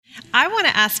I want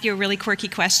to ask you a really quirky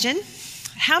question.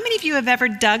 How many of you have ever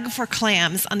dug for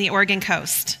clams on the Oregon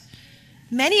coast?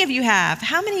 Many of you have.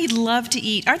 How many love to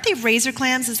eat? Aren't they razor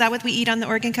clams? Is that what we eat on the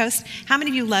Oregon coast? How many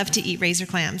of you love to eat razor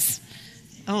clams?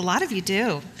 Oh, a lot of you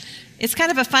do. It's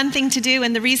kind of a fun thing to do,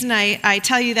 and the reason I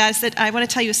tell you that is that I want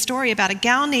to tell you a story about a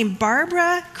gal named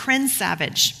Barbara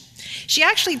Crensavage. She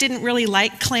actually didn't really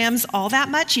like clams all that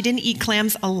much. She didn't eat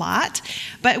clams a lot,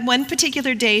 but one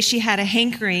particular day she had a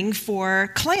hankering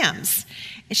for clams.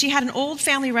 She had an old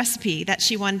family recipe that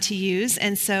she wanted to use,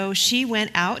 and so she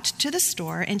went out to the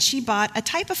store and she bought a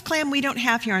type of clam we don't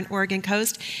have here on Oregon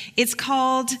coast. It's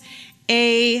called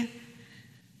a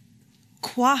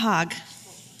quahog.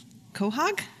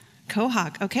 Quahog?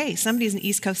 Quahog. Okay, somebody's an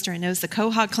East Coaster and knows the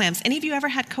quahog clams. Any of you ever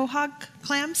had quahog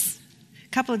clams? A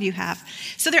couple of you have.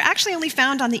 So they're actually only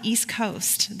found on the East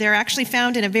Coast. They're actually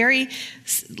found in a very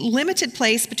limited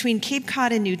place between Cape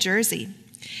Cod and New Jersey.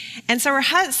 And so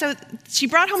she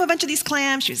brought home a bunch of these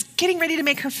clams. She was getting ready to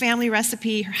make her family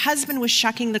recipe. Her husband was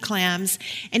shucking the clams,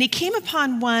 and he came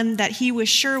upon one that he was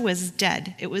sure was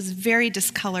dead. It was very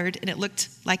discolored, and it looked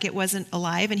like it wasn't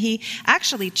alive, and he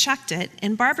actually chucked it.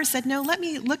 And Barbara said, "No, let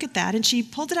me look at that." And she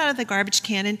pulled it out of the garbage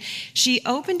can, and she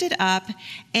opened it up,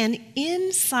 and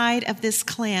inside of this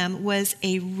clam was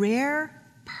a rare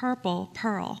purple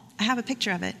pearl. I have a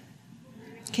picture of it.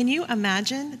 Can you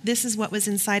imagine? This is what was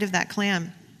inside of that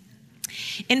clam.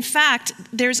 In fact,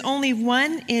 there's only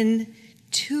 1 in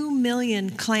 2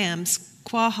 million clams,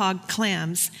 quahog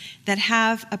clams, that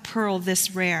have a pearl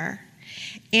this rare.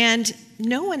 And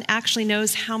no one actually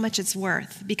knows how much it's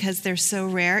worth because they're so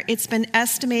rare. It's been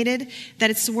estimated that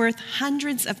it's worth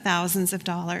hundreds of thousands of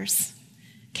dollars.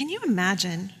 Can you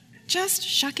imagine just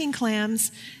shucking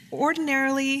clams,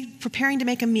 ordinarily preparing to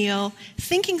make a meal,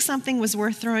 thinking something was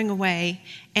worth throwing away,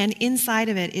 and inside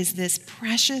of it is this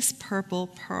precious purple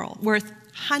pearl worth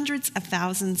hundreds of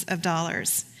thousands of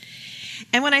dollars.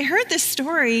 And when I heard this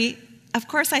story, of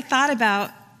course, I thought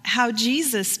about how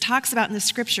Jesus talks about in the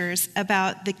scriptures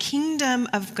about the kingdom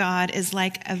of God is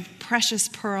like a precious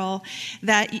pearl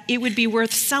that it would be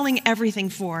worth selling everything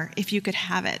for if you could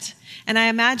have it. And I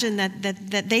imagine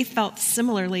that they felt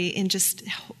similarly in just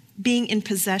being in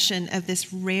possession of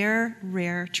this rare,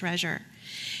 rare treasure.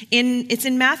 It's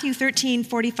in Matthew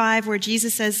 13:45 where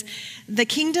Jesus says, "The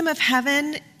kingdom of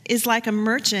heaven is like a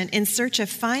merchant in search of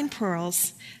fine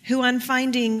pearls, who on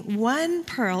finding one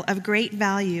pearl of great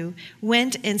value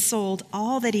went and sold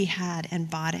all that he had and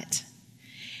bought it."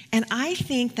 And I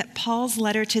think that Paul's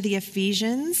letter to the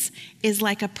Ephesians is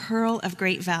like a pearl of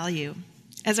great value.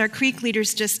 As our Creek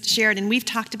leaders just shared, and we've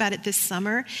talked about it this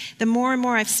summer, the more and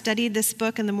more I've studied this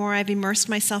book and the more I've immersed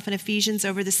myself in Ephesians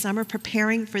over the summer,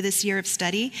 preparing for this year of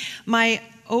study, my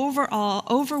overall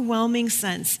overwhelming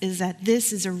sense is that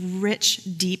this is a rich,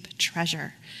 deep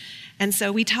treasure. And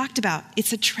so we talked about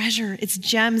it's a treasure, it's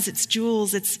gems, it's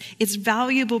jewels, it's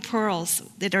valuable pearls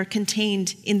that are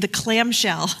contained in the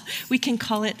clamshell. We can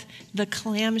call it the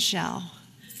clamshell.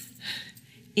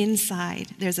 Inside,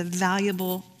 there's a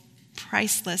valuable,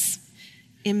 priceless,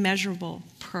 immeasurable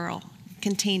pearl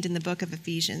contained in the book of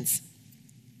Ephesians.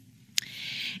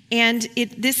 And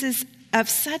this is of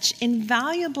such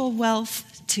invaluable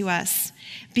wealth to us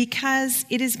because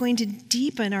it is going to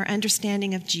deepen our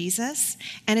understanding of Jesus,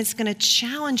 and it's going to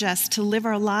challenge us to live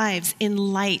our lives in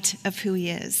light of who he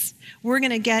is. We're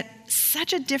going to get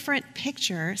such a different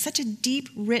picture, such a deep,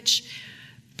 rich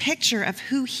picture of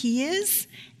who he is,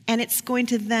 and it's going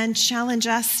to then challenge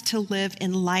us to live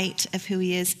in light of who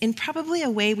he is in probably a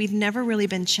way we've never really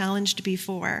been challenged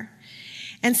before.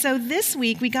 And so this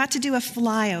week, we got to do a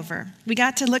flyover. We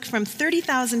got to look from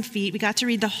 30,000 feet. We got to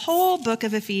read the whole book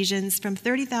of Ephesians from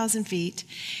 30,000 feet.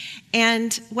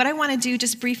 And what I want to do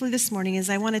just briefly this morning is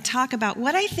I want to talk about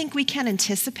what I think we can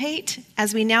anticipate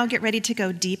as we now get ready to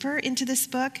go deeper into this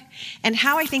book and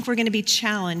how I think we're going to be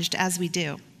challenged as we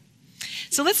do.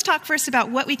 So let's talk first about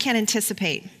what we can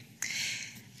anticipate.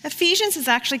 Ephesians is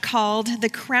actually called the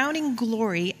crowning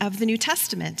glory of the New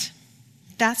Testament.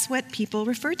 That's what people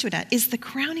refer to it as, is the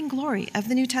crowning glory of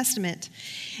the New Testament.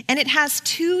 And it has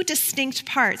 2 distinct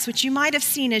parts, which you might have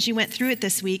seen as you went through it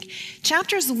this week.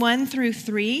 Chapters 1 through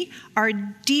 3 are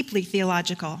deeply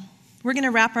theological. We're going to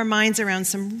wrap our minds around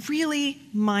some really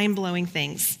mind-blowing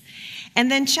things. And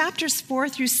then chapters 4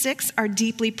 through 6 are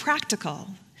deeply practical.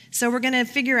 So we're going to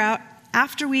figure out,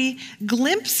 after we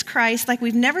glimpse Christ like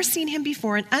we've never seen him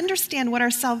before and understand what our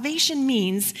salvation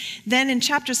means, then in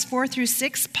chapters 4 through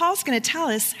 6, Paul's going to tell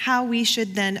us how we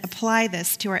should then apply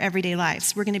this to our everyday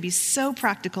lives. We're going to be so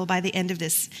practical by the end of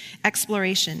this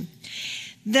exploration.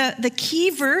 The key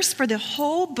verse for the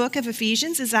whole book of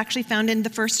Ephesians is actually found in the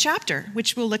first chapter,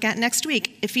 which we'll look at next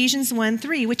week, Ephesians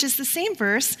 1:3, which is the same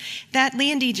verse that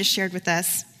Lee and Dee just shared with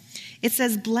us. It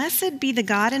says, "Blessed be the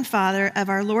God and Father of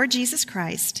our Lord Jesus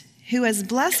Christ, who has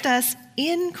blessed us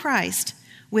in Christ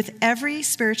with every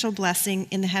spiritual blessing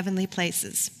in the heavenly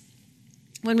places."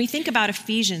 When we think about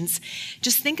Ephesians,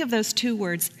 just think of those two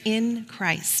words, in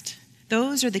Christ.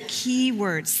 Those are the key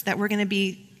words that we're going to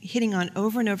be hitting on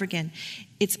over and over again.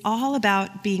 It's all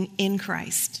about being in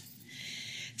Christ.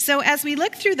 So as we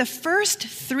look through the first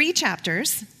 3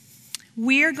 chapters,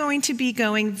 we're going to be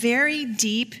going very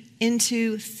deep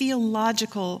into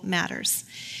theological matters.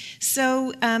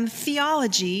 So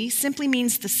theology simply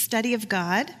means the study of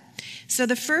God. So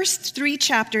the first 3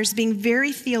 chapters being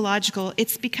very theological,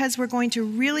 it's because we're going to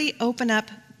really open up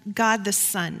God the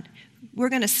Son. We're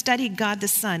going to study God the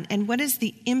Son and what is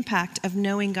the impact of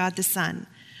knowing God the Son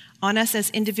on us as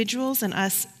individuals and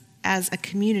us as a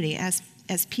community, as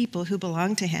people who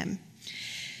belong to him.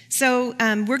 So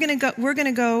we're going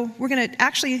to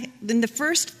actually, in the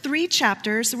first 3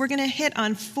 chapters, we're going to hit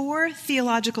on 4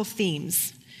 theological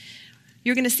themes.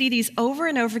 You're going to see these over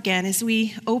and over again as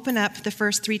we open up the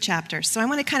first 3 chapters. So I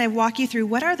want to kind of walk you through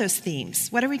what are those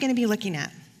themes? What are we going to be looking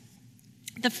at?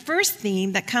 The first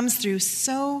theme that comes through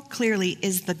so clearly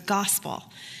is the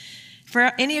gospel.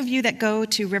 For any of you that go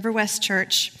to River West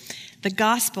Church, the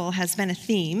gospel has been a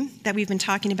theme that we've been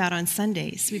talking about on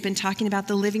Sundays. We've been talking about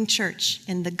the living church,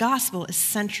 and the gospel is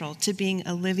central to being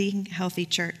a living, healthy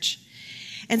church.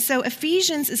 And so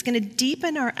Ephesians is going to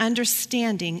deepen our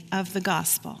understanding of the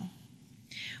gospel.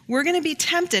 We're going to be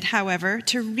tempted, however,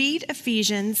 to read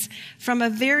Ephesians from a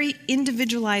very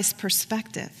individualized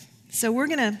perspective. So we're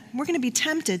going to be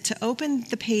tempted to open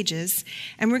the pages,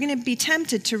 and we're going to be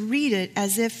tempted to read it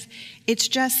as if it's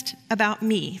just about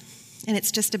me and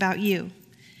it's just about you,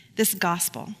 this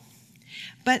gospel.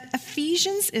 But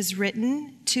Ephesians is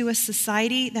written to a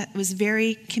society that was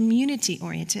very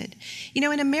community-oriented. You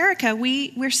know, in America,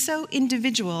 we're so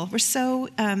individual, we're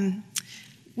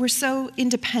so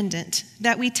independent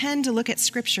that we tend to look at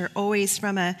Scripture always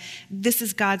from this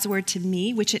is God's word to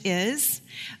me, which it is.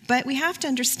 But we have to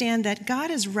understand that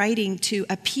God is writing to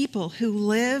a people who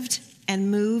lived and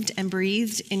moved and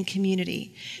breathed in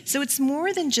community. So it's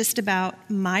more than just about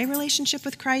my relationship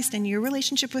with Christ and your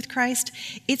relationship with Christ.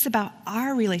 It's about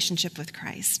our relationship with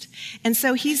Christ. And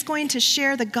so he's going to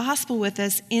share the gospel with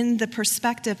us in the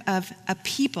perspective of a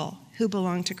people who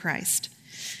belong to Christ.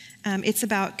 It's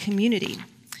about community.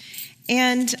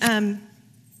 And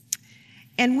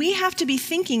we have to be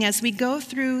thinking as we go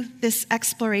through this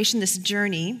exploration, this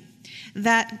journey,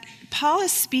 that Paul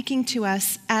is speaking to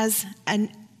us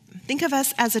think of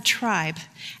us as a tribe,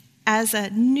 as a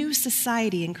new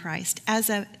society in Christ, as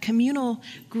a communal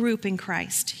group in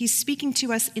Christ. He's speaking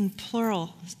to us in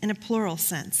a plural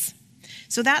sense.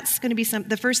 So that's going to be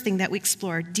the first thing that we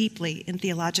explore deeply and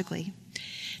theologically.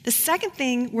 The second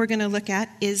thing we're going to look at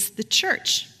is the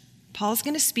church. Paul's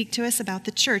going to speak to us about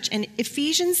the church, and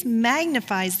Ephesians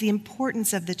magnifies the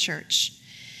importance of the church.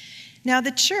 Now,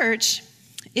 the church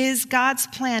is God's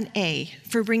plan A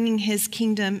for bringing his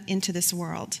kingdom into this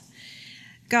world.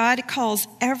 God calls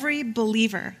every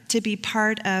believer to be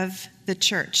part of the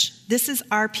church. This is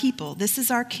our people. This is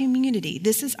our community.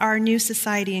 This is our new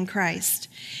society in Christ.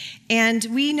 And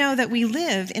we know that we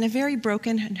live in a very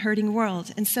broken and hurting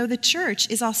world. And so the church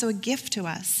is also a gift to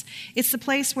us. It's the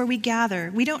place where we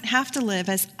gather. We don't have to live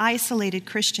as isolated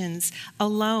Christians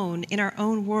alone in our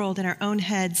own world, in our own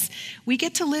heads. We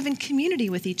get to live in community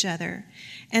with each other.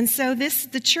 And so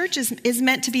the church is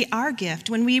meant to be our gift.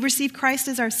 When we receive Christ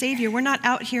as our Savior, we're not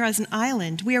out here as an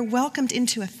island. We are welcomed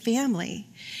into a family.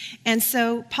 And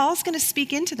so Paul's going to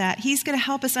speak into that. He's going to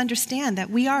help us understand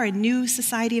that we are a new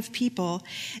society of people.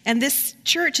 And this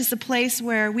church is a place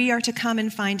where we are to come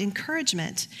and find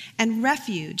encouragement and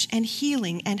refuge and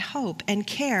healing and hope and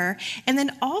care. And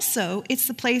then also it's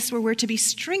the place where we're to be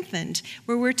strengthened,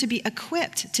 where we're to be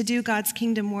equipped to do God's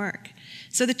kingdom work.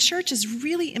 So the church is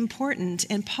really important,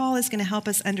 and Paul is going to help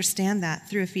us understand that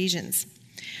through Ephesians.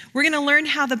 We're going to learn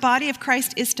how the body of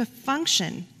Christ is to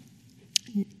function.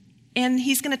 And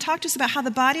he's going to talk to us about how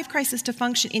the body of Christ is to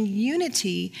function in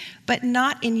unity, but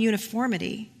not in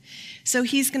uniformity. So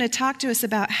he's going to talk to us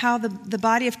about how the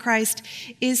body of Christ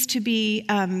is to be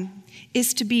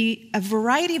a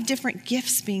variety of different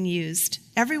gifts being used.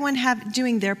 Everyone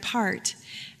doing their part,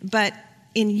 but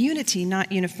in unity,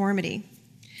 not uniformity.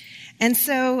 And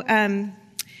so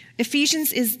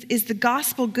Ephesians is the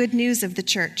gospel good news of the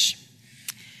church.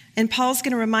 And Paul's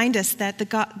going to remind us that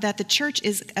the church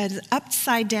is an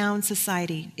upside-down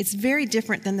society. It's very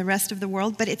different than the rest of the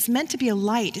world, but it's meant to be a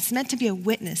light. It's meant to be a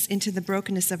witness into the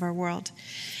brokenness of our world.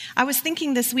 I was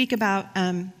thinking this week about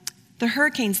the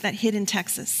hurricanes that hit in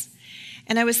Texas.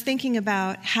 And I was thinking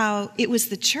about how it was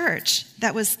the church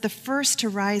that was the first to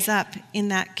rise up in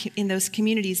those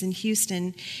communities in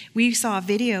Houston. We saw a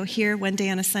video here one day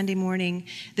on a Sunday morning,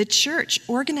 the church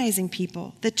organizing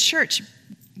people, the church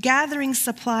gathering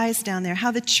supplies down there, how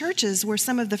the churches were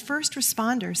some of the first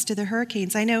responders to the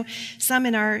hurricanes. I know some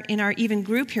in our even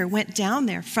group here went down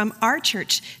there from our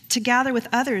church to gather with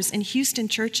others in Houston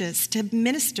churches to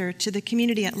minister to the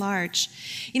community at large.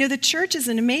 You know, the church is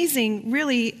an amazing,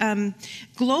 really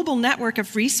global network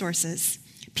of resources.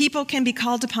 People can be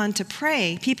called upon to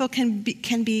pray. People can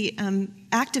be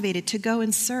activated to go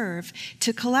and serve,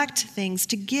 to collect things,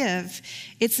 to give.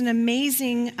 It's an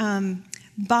amazing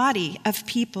body of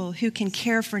people who can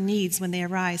care for needs when they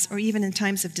arise, or even in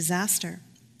times of disaster.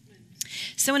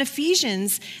 So in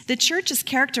Ephesians, the church is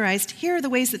characterized. Here are the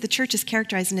ways that the church is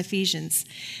characterized in Ephesians.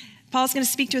 Paul's going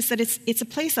to speak to us that it's a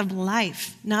place of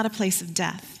life, not a place of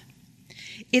death.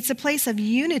 It's a place of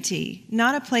unity,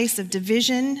 not a place of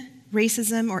division,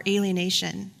 racism, or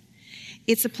alienation.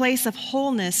 It's a place of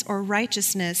wholeness or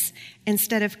righteousness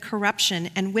instead of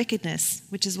corruption and wickedness,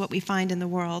 which is what we find in the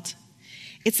world.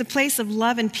 It's a place of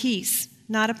love and peace,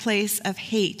 not a place of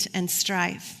hate and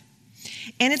strife.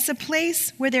 And it's a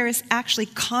place where there is actually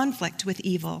conflict with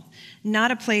evil, not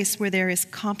a place where there is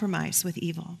compromise with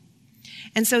evil.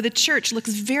 And so the church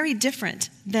looks very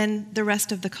different than the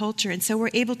rest of the culture. And so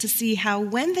we're able to see how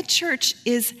when the church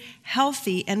is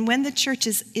healthy and when the church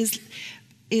is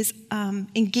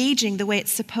engaging the way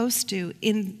it's supposed to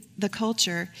in the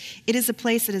culture, it is a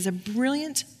place that is a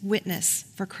brilliant witness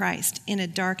for Christ in a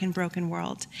dark and broken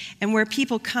world, and where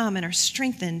people come and are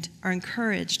strengthened, are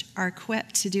encouraged, are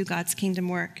equipped to do God's kingdom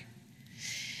work.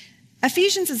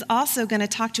 Ephesians is also going to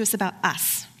talk to us about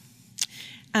us.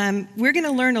 We're going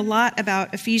to learn a lot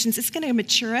about Ephesians. It's going to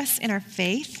mature us in our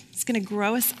faith. It's going to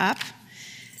grow us up.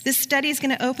 This study is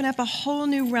going to open up a whole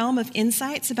new realm of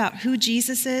insights about who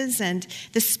Jesus is and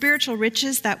the spiritual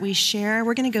riches that we share.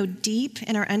 We're going to go deep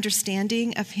in our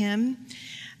understanding of him.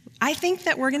 I think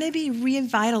that we're going to be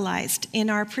revitalized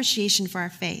in our appreciation for our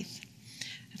faith.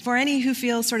 For any who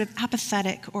feel sort of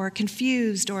apathetic or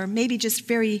confused or maybe just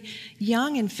very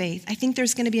young in faith, I think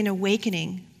there's going to be an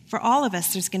awakening. For all of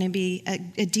us, there's going to be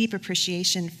a deep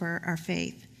appreciation for our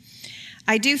faith.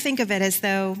 I do think of it as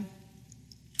though,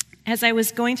 as I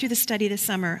was going through the study this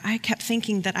summer, I kept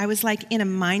thinking that I was like in a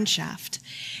mine shaft.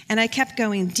 And I kept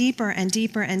going deeper and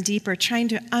deeper and deeper, trying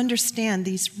to understand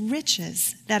these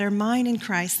riches that are mine in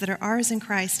Christ, that are ours in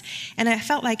Christ. And I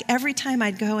felt like every time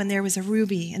I'd go and there was a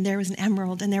ruby, and there was an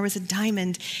emerald, and there was a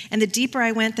diamond. And the deeper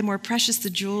I went, the more precious the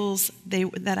jewels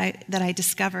that I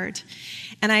discovered.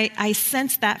 And I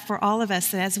sense that for all of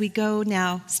us, that as we go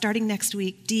now, starting next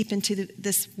week, deep into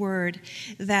this word,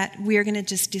 that we're going to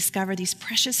just discover these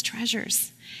precious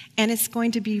treasures. And it's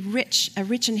going to be a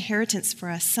rich inheritance for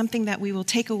us, something that we will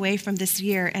take away from this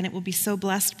year, and it will be so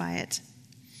blessed by it.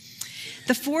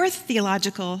 The fourth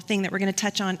theological thing that we're going to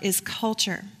touch on is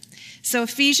culture. So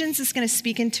Ephesians is going to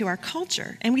speak into our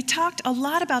culture. And we talked a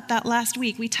lot about that last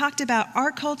week. We talked about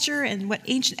our culture and what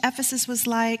ancient Ephesus was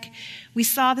like. We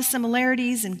saw the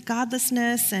similarities in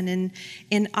godlessness and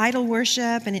in idol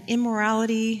worship and in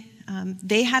immorality.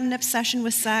 They had an obsession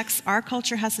with sex. Our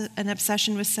culture has an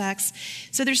obsession with sex.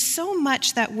 So there's so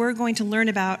much that we're going to learn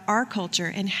about our culture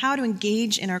and how to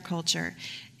engage in our culture,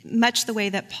 much the way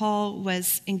that Paul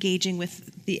was engaging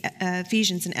with the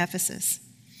Ephesians in Ephesus.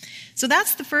 So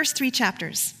that's the first 3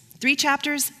 chapters. 3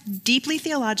 chapters, deeply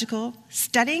theological,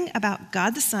 studying about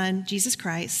God the Son, Jesus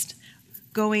Christ,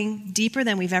 going deeper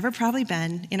than we've ever probably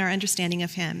been in our understanding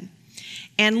of him,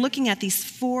 and looking at these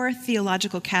 4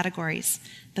 theological categories: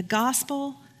 the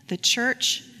gospel, the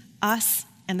church, us,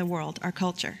 and the world, our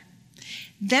culture.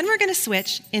 Then we're going to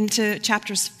switch into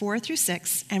chapters 4 through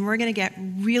 6, and we're going to get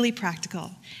really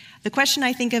practical. The question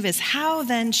I think of is, how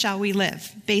then shall we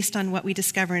live, based on what we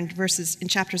discover in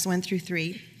chapters 1 through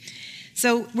 3.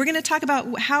 So we're going to talk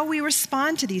about how we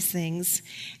respond to these things.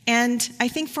 And I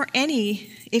think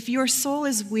if your soul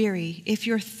is weary, if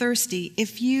you're thirsty,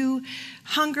 if you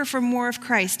hunger for more of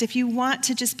Christ, if you want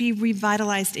to just be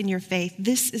revitalized in your faith,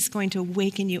 this is going to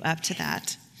awaken you up to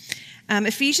that.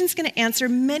 Ephesians is going to answer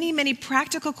many, many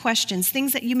practical questions,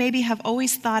 things that you maybe have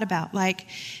always thought about. Like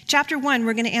chapter 1,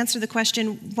 we're going to answer the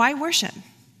question, why worship?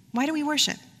 Why do we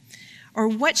worship? Or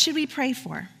what should we pray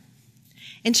for?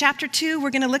 In chapter 2, we're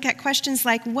going to look at questions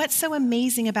like, what's so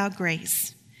amazing about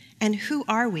grace? And who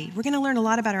are we? We're going to learn a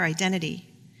lot about our identity.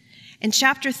 In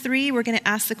chapter 3, we're going to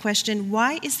ask the question,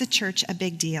 why is the church a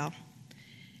big deal?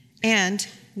 And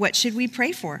what should we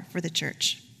pray for the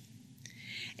church?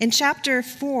 In chapter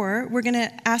 4, we're going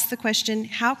to ask the question,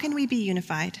 how can we be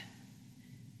unified?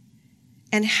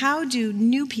 And how do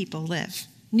new people live?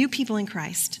 New people in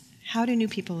Christ. How do new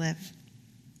people live?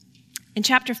 In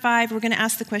chapter 5, we're going to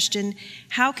ask the question,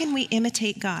 how can we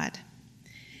imitate God?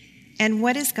 And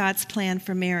what is God's plan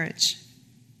for marriage?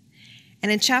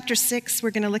 And in chapter 6,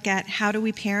 we're going to look at how do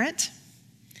we parent?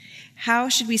 How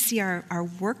should we see our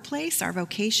workplace, our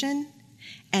vocation?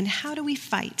 And how do we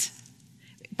fight?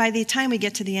 By the time we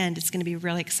get to the end, it's going to be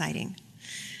really exciting.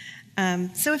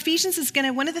 So Ephesians is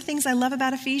one of the things I love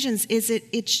about Ephesians is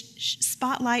it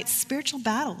spotlights spiritual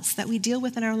battles that we deal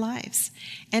with in our lives.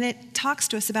 And it talks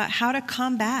to us about how to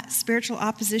combat spiritual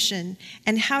opposition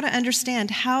and how to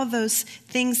understand how those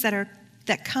things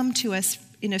that come to us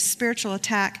in a spiritual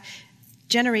attack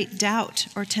generate doubt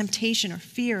or temptation or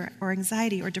fear or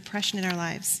anxiety or depression in our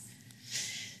lives.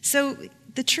 So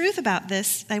the truth about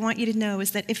this, I want you to know,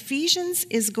 is that Ephesians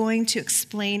is going to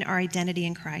explain our identity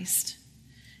in Christ.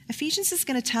 Ephesians is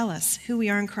going to tell us who we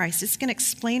are in Christ. It's going to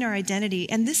explain our identity.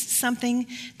 And this is something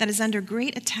that is under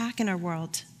great attack in our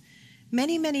world.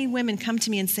 Many, many women come to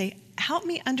me and say, help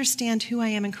me understand who I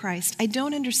am in Christ. I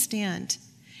don't understand.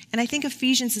 And I think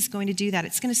Ephesians is going to do that.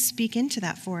 It's going to speak into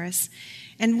that for us.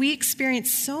 And we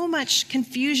experience so much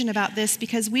confusion about this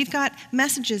because we've got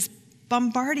messages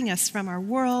bombarding us from our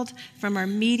world, from our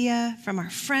media, from our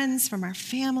friends, from our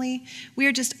family. We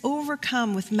are just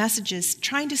overcome with messages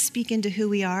trying to speak into who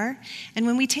we are. And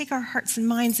when we take our hearts and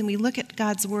minds and we look at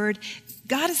God's word,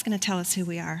 God is going to tell us who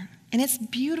we are. And it's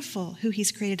beautiful who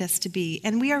he's created us to be.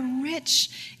 And we are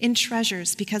rich in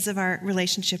treasures because of our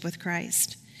relationship with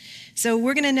Christ. So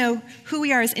we're going to know who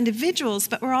we are as individuals,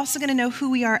 but we're also going to know who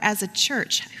we are as a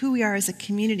church, who we are as a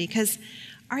community, because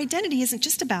our identity isn't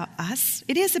just about us.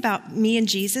 It is about me and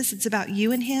Jesus. It's about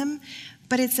you and him,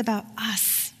 but it's about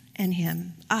us and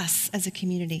him, us as a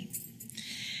community.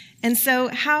 And so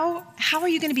how are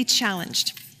you going to be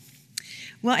challenged?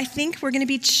 Well, I think we're going to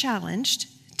be challenged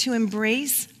to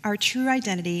embrace our true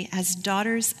identity as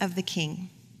daughters of the King.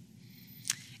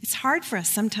 It's hard for us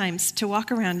sometimes to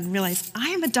walk around and realize I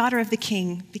am a daughter of the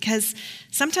King, because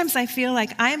sometimes I feel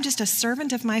like I am just a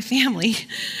servant of my family.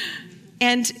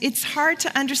 And it's hard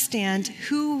to understand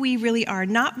who we really are,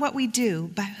 not what we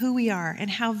do, but who we are and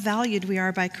how valued we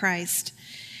are by Christ.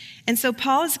 And so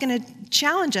Paul is going to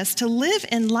challenge us to live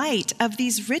in light of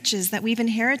these riches that we've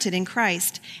inherited in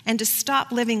Christ and to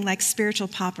stop living like spiritual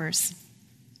paupers.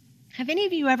 Have any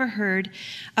of you ever heard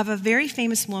of a very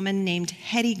famous woman named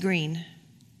Hetty Green?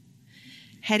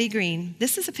 Hetty Green.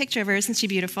 This is a picture of her. Isn't she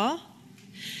beautiful?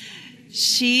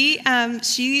 She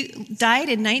died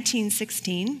in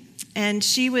 1916. And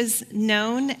she was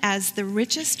known as the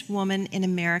richest woman in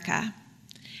America.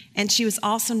 And she was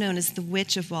also known as the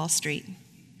Witch of Wall Street.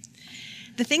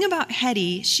 The thing about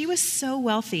Hetty, she was so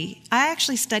wealthy. I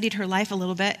actually studied her life a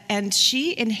little bit, and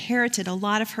she inherited a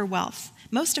lot of her wealth.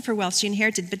 Most of her wealth she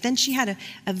inherited, but then she had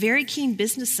a very keen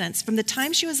business sense. From the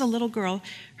time she was a little girl,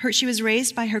 she was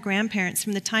raised by her grandparents.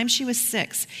 From the time she was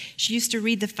 6, she used to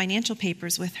read the financial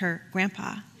papers with her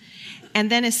grandpa. And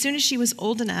then as soon as she was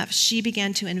old enough, she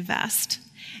began to invest.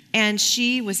 And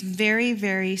she was very,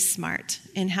 very smart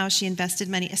in how she invested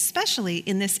money, especially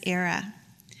in this era.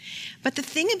 But the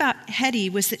thing about Hetty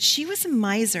was that she was a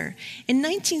miser. In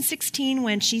 1916,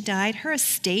 when she died, her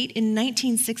estate in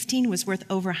 1916 was worth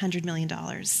over $100 million.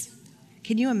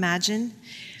 Can you imagine?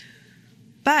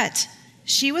 But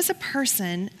she was a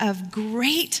person of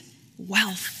great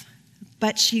wealth,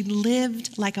 but she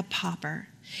lived like a pauper.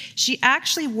 She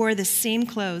actually wore the same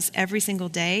clothes every single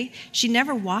day. She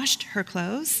never washed her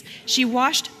clothes. She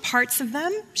washed parts of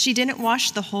them. She didn't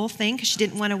wash the whole thing because she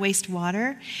didn't want to waste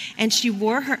water. And she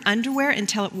wore her underwear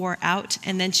until it wore out,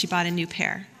 and then she bought a new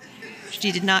pair.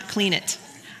 She did not clean it.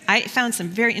 I found some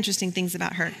very interesting things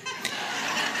about her.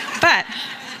 But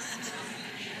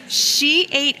she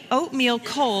ate oatmeal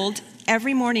cold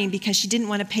every morning because she didn't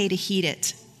want to pay to heat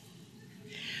it.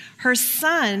 Her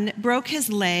son broke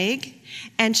his leg,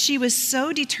 and she was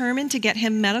so determined to get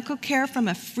him medical care from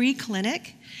a free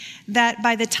clinic that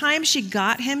by the time she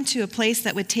got him to a place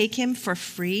that would take him for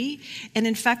free, an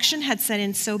infection had set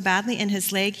in so badly in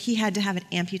his leg, he had to have it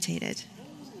amputated.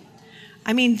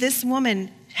 I mean, this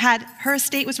woman her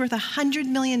estate was worth $100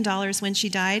 million when she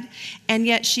died, and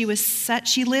yet she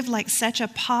lived like such a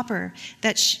pauper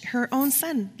that her own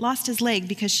son lost his leg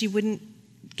because she wouldn't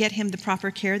get him the proper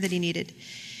care that he needed.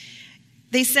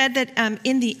 They said that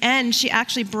in the end, she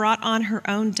actually brought on her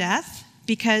own death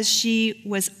because she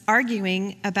was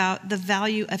arguing about the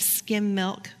value of skim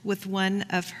milk with one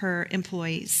of her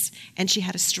employees, and she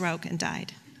had a stroke and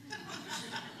died.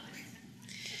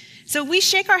 So we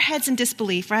shake our heads in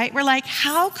disbelief, right? We're like,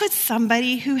 how could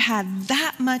somebody who had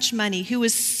that much money, who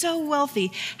was so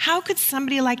wealthy, how could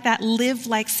somebody like that live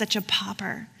like such a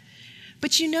pauper?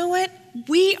 But you know what?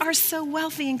 We are so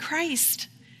wealthy in Christ.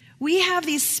 We have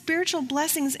these spiritual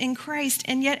blessings in Christ,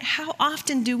 and yet how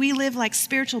often do we live like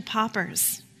spiritual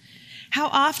paupers? How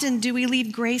often do we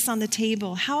leave grace on the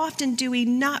table? How often do we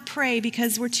not pray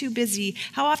because we're too busy?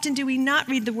 How often do we not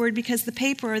read the word because the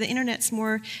paper or the internet's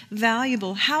more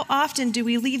valuable? How often do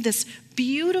we leave this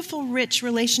beautiful, rich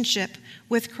relationship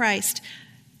with Christ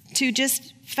to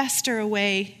just fester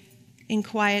away in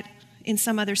quiet in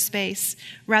some other space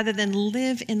rather than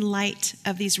live in light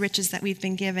of these riches that we've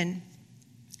been given?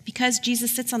 Because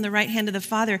Jesus sits on the right hand of the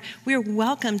Father, we are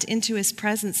welcomed into his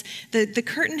presence. The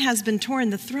curtain has been torn.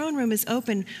 The throne room is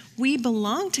open. We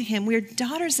belong to him. We are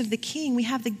daughters of the King. We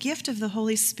have the gift of the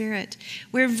Holy Spirit.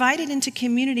 We're invited into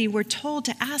community. We're told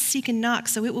to ask, seek, and knock,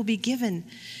 so it will be given.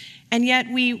 And yet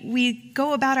we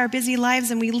go about our busy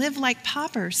lives and we live like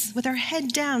paupers with our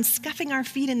head down, scuffing our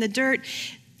feet in the dirt,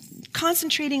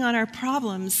 concentrating on our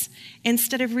problems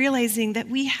instead of realizing that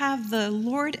we have the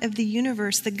Lord of the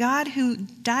universe, the God who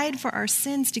died for our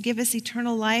sins to give us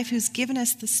eternal life, who's given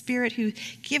us the Spirit, who's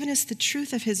given us the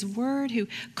truth of his word, who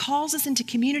calls us into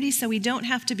community so we don't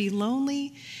have to be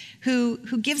lonely, who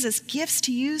gives us gifts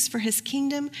to use for his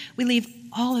kingdom. We leave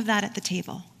all of that at the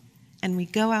table and we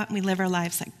go out and we live our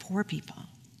lives like poor people.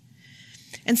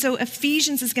 And so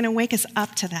Ephesians is going to wake us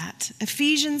up to that.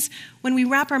 Ephesians, when we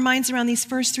wrap our minds around these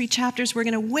first 3 chapters, we're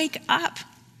going to wake up.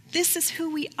 This is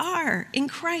who we are in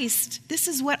Christ. This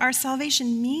is what our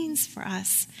salvation means for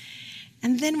us.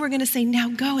 And then we're going to say, now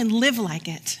go and live like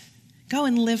it. Go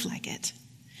and live like it.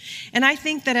 And I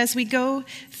think that as we go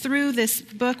through this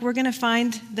book, we're going to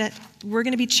find that we're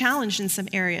going to be challenged in some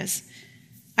areas.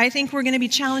 I think we're going to be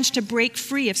challenged to break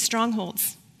free of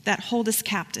strongholds that hold us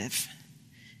captive.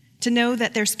 To know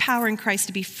that there's power in Christ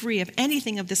to be free of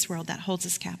anything of this world that holds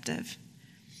us captive.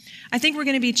 I think we're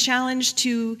going to be challenged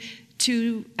to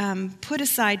put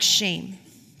aside shame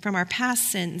from our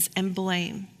past sins and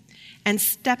blame and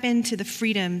step into the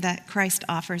freedom that Christ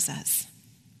offers us.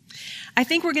 I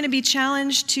think we're going to be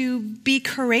challenged to be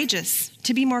courageous,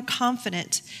 to be more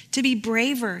confident, to be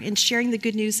braver in sharing the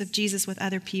good news of Jesus with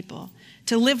other people,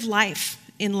 to live life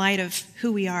in light of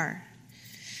who we are.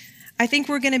 I think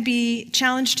we're going to be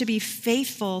challenged to be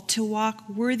faithful, to walk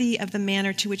worthy of the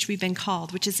manner to which we've been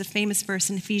called, which is a famous verse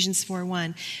in Ephesians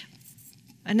 4:1.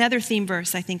 Another theme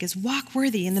verse, I think, is walk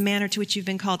worthy in the manner to which you've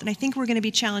been called. And I think we're going to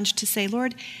be challenged to say,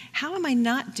 Lord, how am I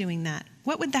not doing that?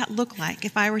 What would that look like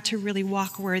if I were to really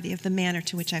walk worthy of the manner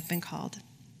to which I've been called?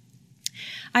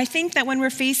 I think that when we're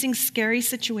facing scary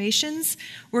situations,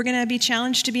 we're going to be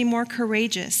challenged to be more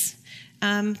courageous,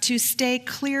 to stay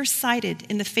clear-sighted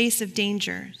in the face of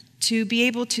danger, to be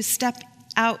able to step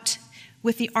out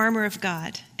with the armor of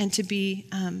God and to be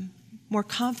more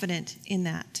confident in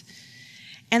that.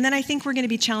 And then I think we're going to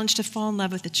be challenged to fall in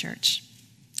love with the church.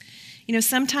 You know,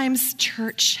 sometimes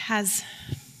church has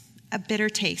a bitter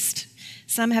taste.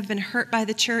 Some have been hurt by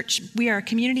the church. We are a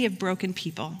community of broken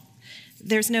people.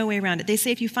 There's no way around it. They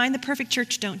say if you find the perfect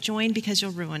church, don't join because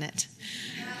you'll ruin it.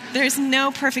 There's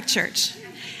no perfect church.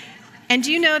 And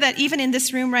do you know that even in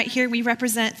this room right here, we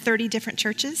represent 30 different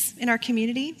churches in our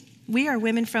community? We are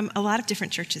women from a lot of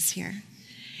different churches here.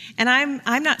 And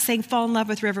I'm not saying fall in love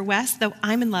with River West, though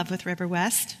I'm in love with River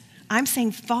West. I'm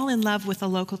saying fall in love with a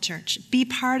local church. Be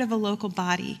part of a local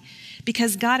body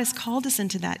because God has called us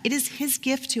into that. It is his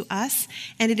gift to us,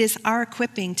 and it is our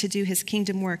equipping to do his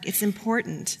kingdom work. It's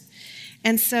important.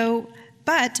 And so,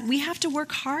 but we have to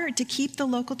work hard to keep the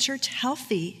local church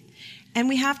healthy. And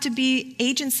we have to be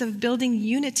agents of building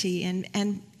unity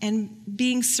and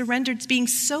being surrendered, being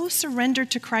so surrendered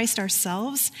to Christ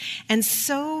ourselves and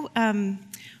so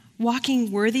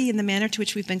walking worthy in the manner to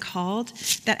which we've been called,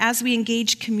 that as we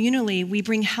engage communally, we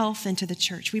bring health into the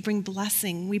church. We bring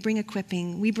blessing. We bring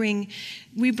equipping.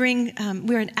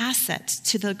 We're an asset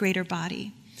to the greater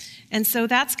body. And so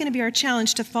that's going to be our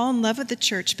challenge, to fall in love with the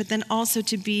church, but then also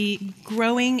to be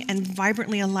growing and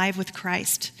vibrantly alive with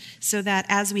Christ so that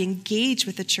as we engage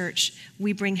with the church,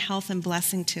 we bring health and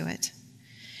blessing to it.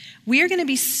 We are going to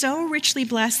be so richly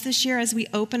blessed this year as we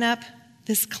open up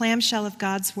this clamshell of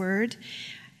God's word,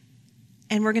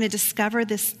 and we're going to discover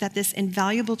that this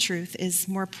invaluable truth is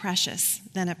more precious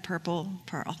than a purple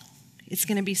pearl. It's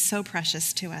going to be so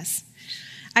precious to us.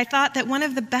 I thought that one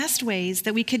of the best ways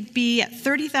that we could be at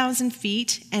 30,000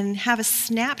 feet and have a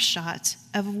snapshot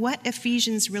of what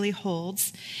Ephesians really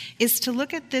holds is to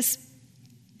look at this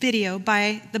video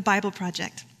by the Bible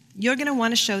Project. You're going to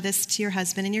want to show this to your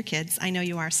husband and your kids. I know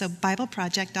you are. So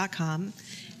BibleProject.com,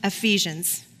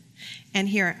 Ephesians. And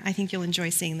here, I think you'll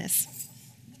enjoy seeing this.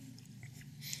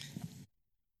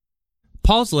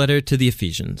 Paul's letter to the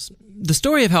Ephesians. The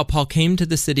story of how Paul came to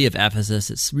the city of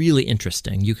Ephesus is really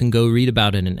interesting. You can go read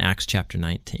about it in Acts chapter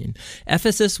 19.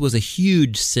 Ephesus was a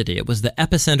huge city. It was the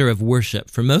epicenter of worship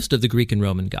for most of the Greek and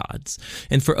Roman gods.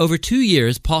 And for over 2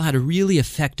 years, Paul had a really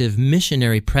effective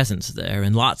missionary presence there,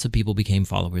 and lots of people became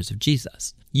followers of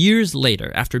Jesus. Years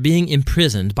later, after being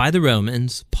imprisoned by the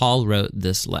Romans, Paul wrote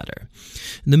this letter.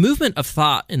 The movement of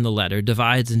thought in the letter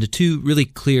divides into two really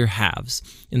clear halves.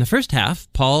 In the first half,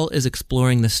 Paul is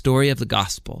exploring the story of the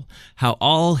gospel, how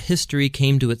all history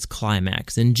came to its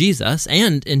climax in Jesus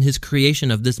and in his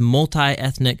creation of this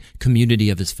multi-ethnic community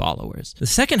of his followers. The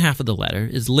second half of the letter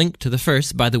is linked to the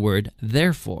first by the word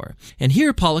therefore. And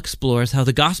here Paul explores how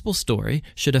the gospel story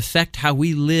should affect how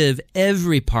we live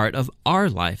every part of our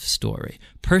life story,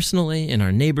 personally, in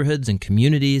our neighborhoods and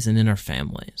communities, and in our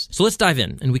families. So let's dive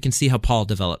in, and we can see how Paul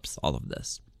develops all of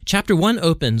this. Chapter 1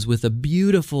 opens with a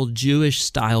beautiful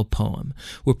Jewish-style poem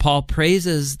where Paul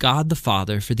praises God the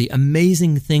Father for the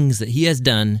amazing things that he has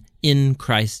done in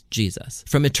Christ Jesus.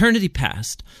 From eternity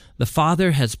past, the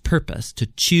Father has purposed to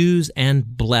choose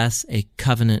and bless a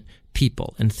covenant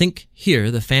people. And think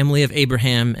here, the family of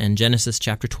Abraham and Genesis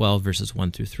chapter 12, verses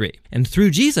 1 through 3. And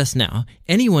through Jesus now,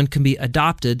 anyone can be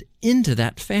adopted into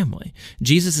that family.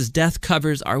 Jesus' death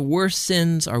covers our worst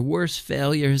sins, our worst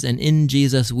failures, and in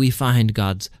Jesus we find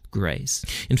God's grace.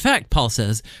 In fact, Paul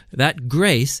says that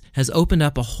grace has opened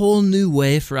up a whole new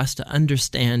way for us to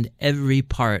understand every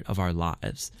part of our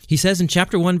lives. He says in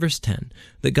chapter 1, verse 10,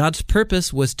 that God's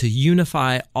purpose was to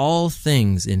unify all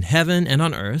things in heaven and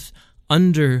on earth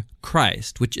under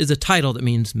Christ, which is a title that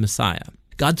means Messiah.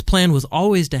 God's plan was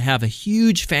always to have a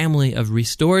huge family of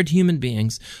restored human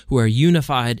beings who are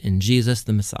unified in Jesus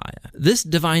the Messiah. This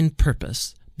divine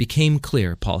purpose became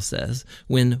clear, Paul says,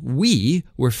 when we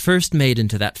were first made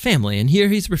into that family. And here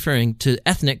he's referring to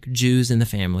ethnic Jews in the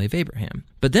family of Abraham.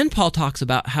 But then Paul talks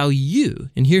about how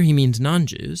you, and here he means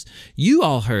non-Jews, you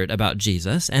all heard about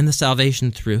Jesus and the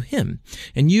salvation through him.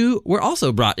 And you were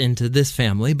also brought into this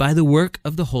family by the work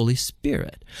of the Holy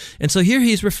Spirit. And so here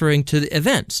he's referring to the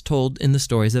events told in the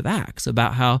stories of Acts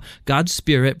about how God's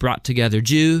Spirit brought together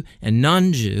Jew and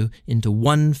non-Jew into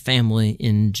one family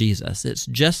in Jesus. It's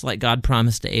just like God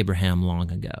promised to Abraham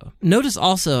long ago. Notice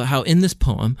also how in this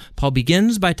poem, Paul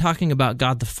begins by talking about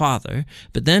God the Father,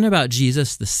 but then about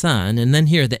Jesus the Son, and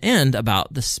then here at the end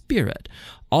about the Spirit.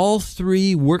 All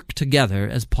three work together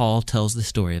as Paul tells the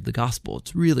story of the gospel.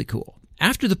 It's really cool.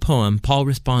 After the poem, Paul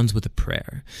responds with a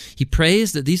prayer. He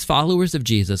prays that these followers of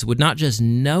Jesus would not just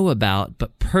know about,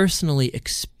 but personally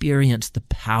experience the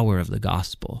power of the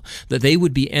gospel, that they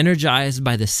would be energized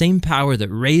by the same power that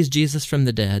raised Jesus from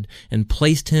the dead and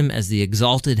placed him as the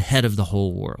exalted head of the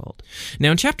whole world.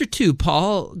 Now in chapter 2,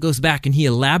 Paul goes back and he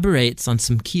elaborates on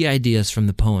some key ideas from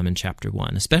the poem in chapter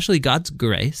 1, especially God's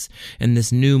grace and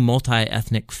this new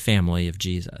multi-ethnic family of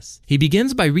Jesus. He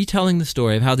begins by retelling the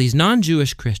story of how these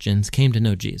non-Jewish Christians came to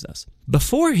know Jesus.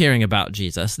 Before hearing about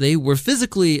Jesus, they were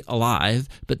physically alive,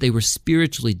 but they were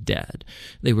spiritually dead.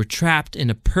 They were trapped in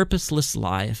a purposeless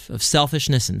life of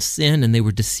selfishness and sin, and they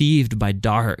were deceived by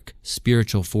dark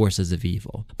spiritual forces of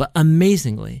evil. But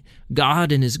amazingly,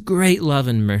 God, in his great love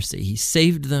and mercy, he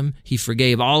saved them, he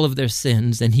forgave all of their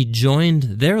sins, and he joined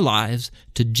their lives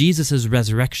to Jesus'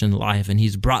 resurrection life, and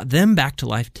he's brought them back to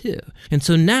life too. And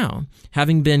so now,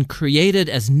 having been created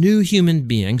as new human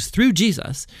beings through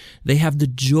Jesus, they have the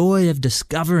joy of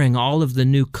discovering all of the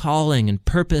new calling and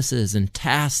purposes and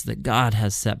tasks that God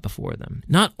has set before them.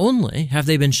 Not only have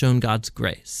they been shown God's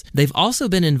grace, they've also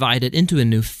been invited into a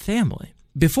new family.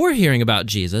 Before hearing about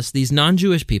Jesus, these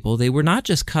non-Jewish people, they were not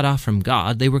just cut off from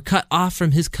God, they were cut off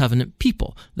from his covenant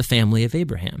people, the family of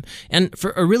Abraham. And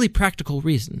for a really practical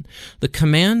reason. The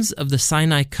commands of the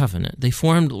Sinai covenant, they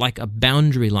formed like a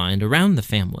boundary line around the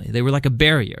family. They were like a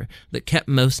barrier that kept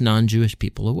most non-Jewish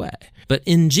people away. But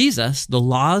in Jesus, the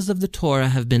laws of the Torah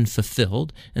have been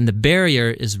fulfilled, and the barrier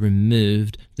is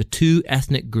removed the two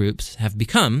ethnic groups have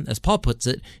become, as Paul puts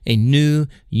it, a new,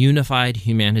 unified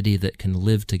humanity that can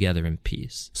live together in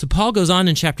peace. So Paul goes on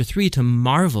in chapter 3 to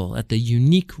marvel at the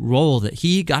unique role that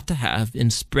he got to have in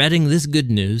spreading this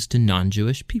good news to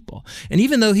non-Jewish people. And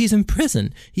even though he's in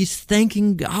prison, he's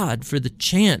thanking God for the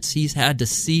chance he's had to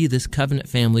see this covenant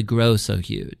family grow so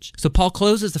huge. So Paul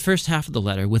closes the first half of the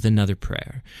letter with another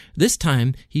prayer. This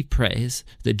time, he prays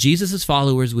that Jesus'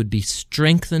 followers would be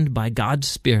strengthened by God's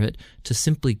Spirit to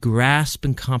simply grasp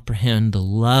and comprehend the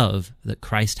love that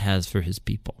Christ has for his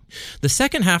people. The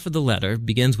second half of the letter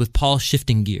begins with Paul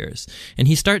shifting gears, and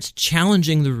he starts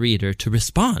challenging the reader to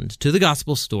respond to the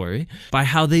gospel story by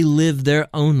how they live their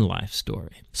own life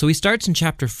story. So he starts in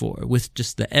chapter 4 with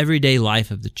just the everyday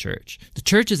life of the church. The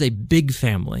church is a big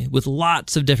family with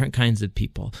lots of different kinds of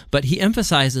people, but he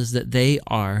emphasizes that they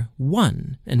are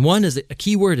one. And one is a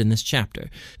key word in this chapter.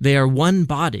 They are one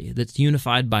body that's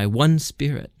unified by one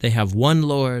Spirit. They have one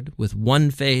Lord with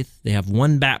one faith. They have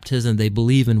one baptism. They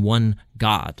believe in one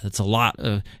God. That's a lot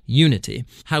of unity.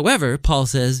 However, Paul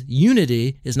says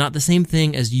unity is not the same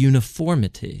thing as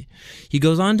uniformity. He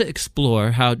goes on to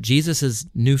explore how Jesus'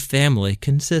 new family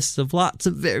consists of lots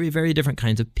of very, very different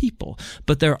kinds of people,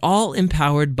 but they're all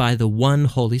empowered by the one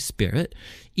Holy Spirit,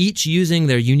 each using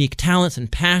their unique talents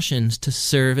and passions to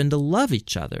serve and to love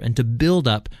each other and to build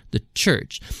up the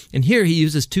church. And here he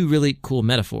uses two really cool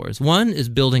metaphors. One is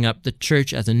building up the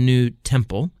church as a new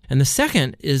temple, and the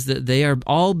second is that they are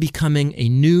all becoming a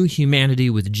new humanity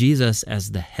with Jesus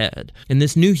as the head. And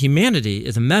this new humanity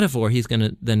is a metaphor he's going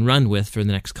to then run with for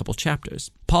the next couple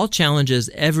chapters. Paul challenges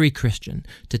every Christian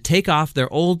to take off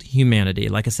their old humanity,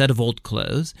 like a set of old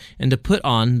clothes, and to put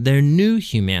on their new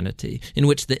humanity, in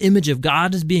which the image of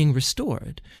God is being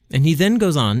restored. And he then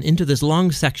goes on into this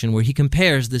long section where he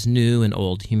compares this new and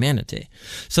old humanity.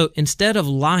 So instead of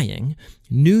lying,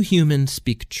 new humans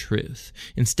speak truth.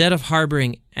 Instead of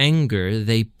harboring anger,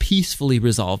 they peacefully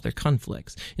resolve their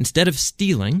conflicts. Instead of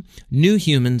stealing, new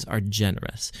humans are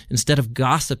generous. Instead of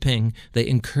gossiping, they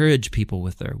encourage people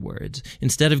with their words.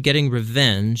 Instead of getting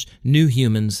revenge, new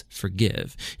humans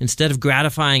forgive. Instead of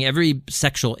gratifying every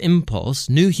sexual impulse,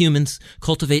 new humans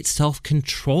cultivate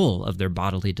self-control of their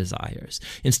bodily desires.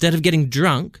 Instead of getting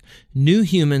drunk, new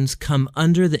humans come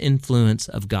under the influence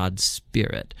of God's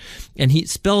Spirit. And he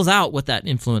spells out what that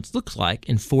influence looks like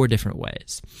in 4 different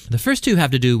ways. The first 2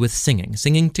 have to do with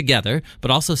singing together,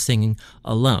 but also singing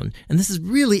alone. And this is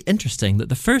really interesting that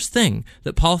the first thing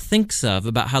that Paul thinks of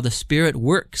about how the Spirit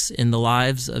works in the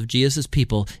lives of Jesus'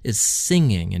 people is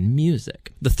singing and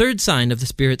music. The third sign of the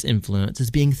Spirit's influence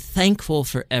is being thankful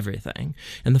for everything.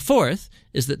 And the fourth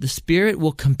is that the Spirit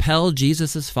will compel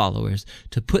Jesus' followers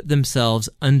to put themselves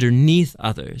underneath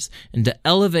others and to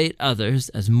elevate others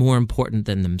as more important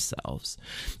than themselves.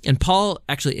 And Paul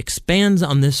actually expands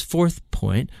on this fourth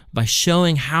point by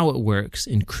showing how it works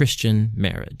in Christian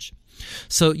marriage.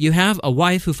 So you have a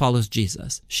wife who follows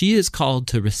Jesus. She is called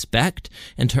to respect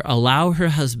and to allow her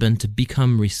husband to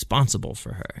become responsible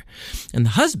for her. And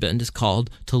the husband is called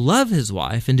to love his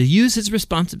wife and to use his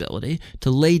responsibility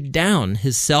to lay down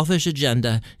his selfish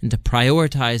agenda and to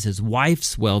prioritize his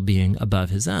wife's well-being above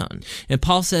his own. And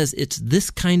Paul says it's this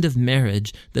kind of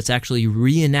marriage that's actually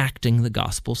reenacting the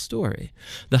gospel story.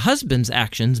 The husband's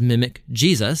actions mimic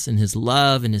Jesus in his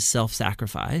love and his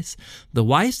self-sacrifice. The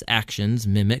wife's actions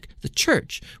mimic the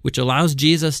church, which allows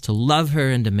Jesus to love her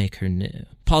and to make her new.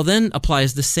 Paul then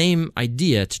applies the same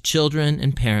idea to children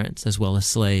and parents as well as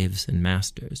slaves and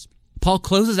masters. Paul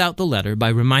closes out the letter by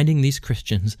reminding these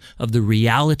Christians of the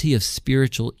reality of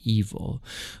spiritual evil.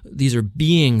 These are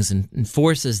beings and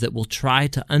forces that will try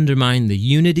to undermine the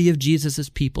unity of Jesus'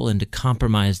 people and to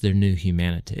compromise their new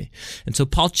humanity. And so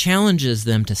Paul challenges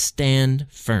them to stand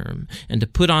firm and to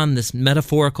put on this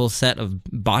metaphorical set of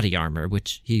body armor,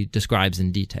 which he describes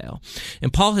in detail.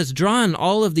 And Paul has drawn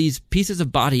all of these pieces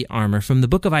of body armor from the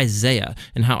book of Isaiah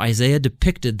and how Isaiah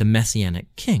depicted the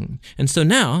Messianic king. And so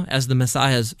now, as the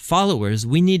Messiah's followers,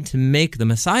 we need to make the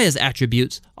Messiah's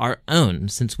attributes our own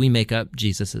since we make up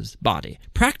Jesus' body.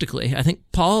 Practically, I think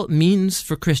Paul means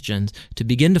for Christians to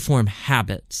begin to form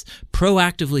habits,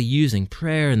 proactively using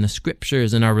prayer and the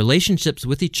scriptures and our relationships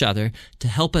with each other to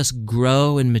help us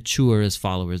grow and mature as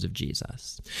followers of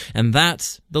Jesus. And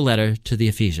that's the letter to the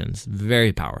Ephesians.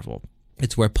 Very powerful.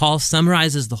 It's where Paul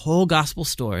summarizes the whole gospel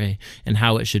story and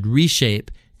how it should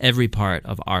reshape every part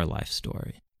of our life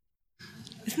story.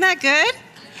 Isn't that good?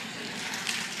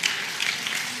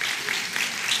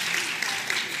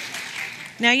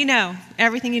 Now you know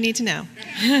everything you need to know.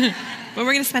 But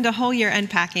we're going to spend a whole year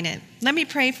unpacking it. Let me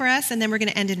pray for us, and then we're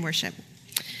going to end in worship.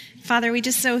 Father, we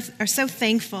just are so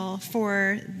thankful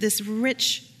for this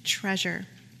rich treasure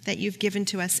that you've given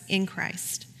to us in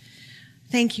Christ.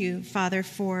 Thank you, Father,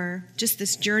 for just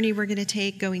this journey we're going to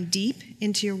take, going deep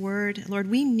into your word. Lord,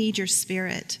 we need your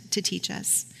Spirit to teach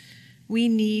us. We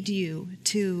need you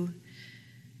to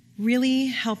really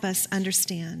help us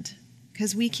understand,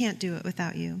 because we can't do it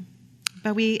without you.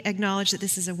 But we acknowledge that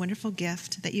this is a wonderful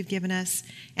gift that you've given us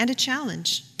and a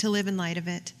challenge to live in light of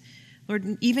it.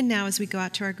 Lord, even now as we go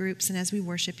out to our groups and as we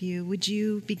worship you, would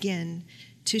you begin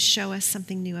to show us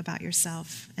something new about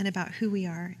yourself and about who we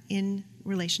are in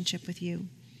relationship with you.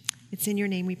 It's in your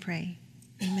name we pray.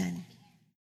 Amen.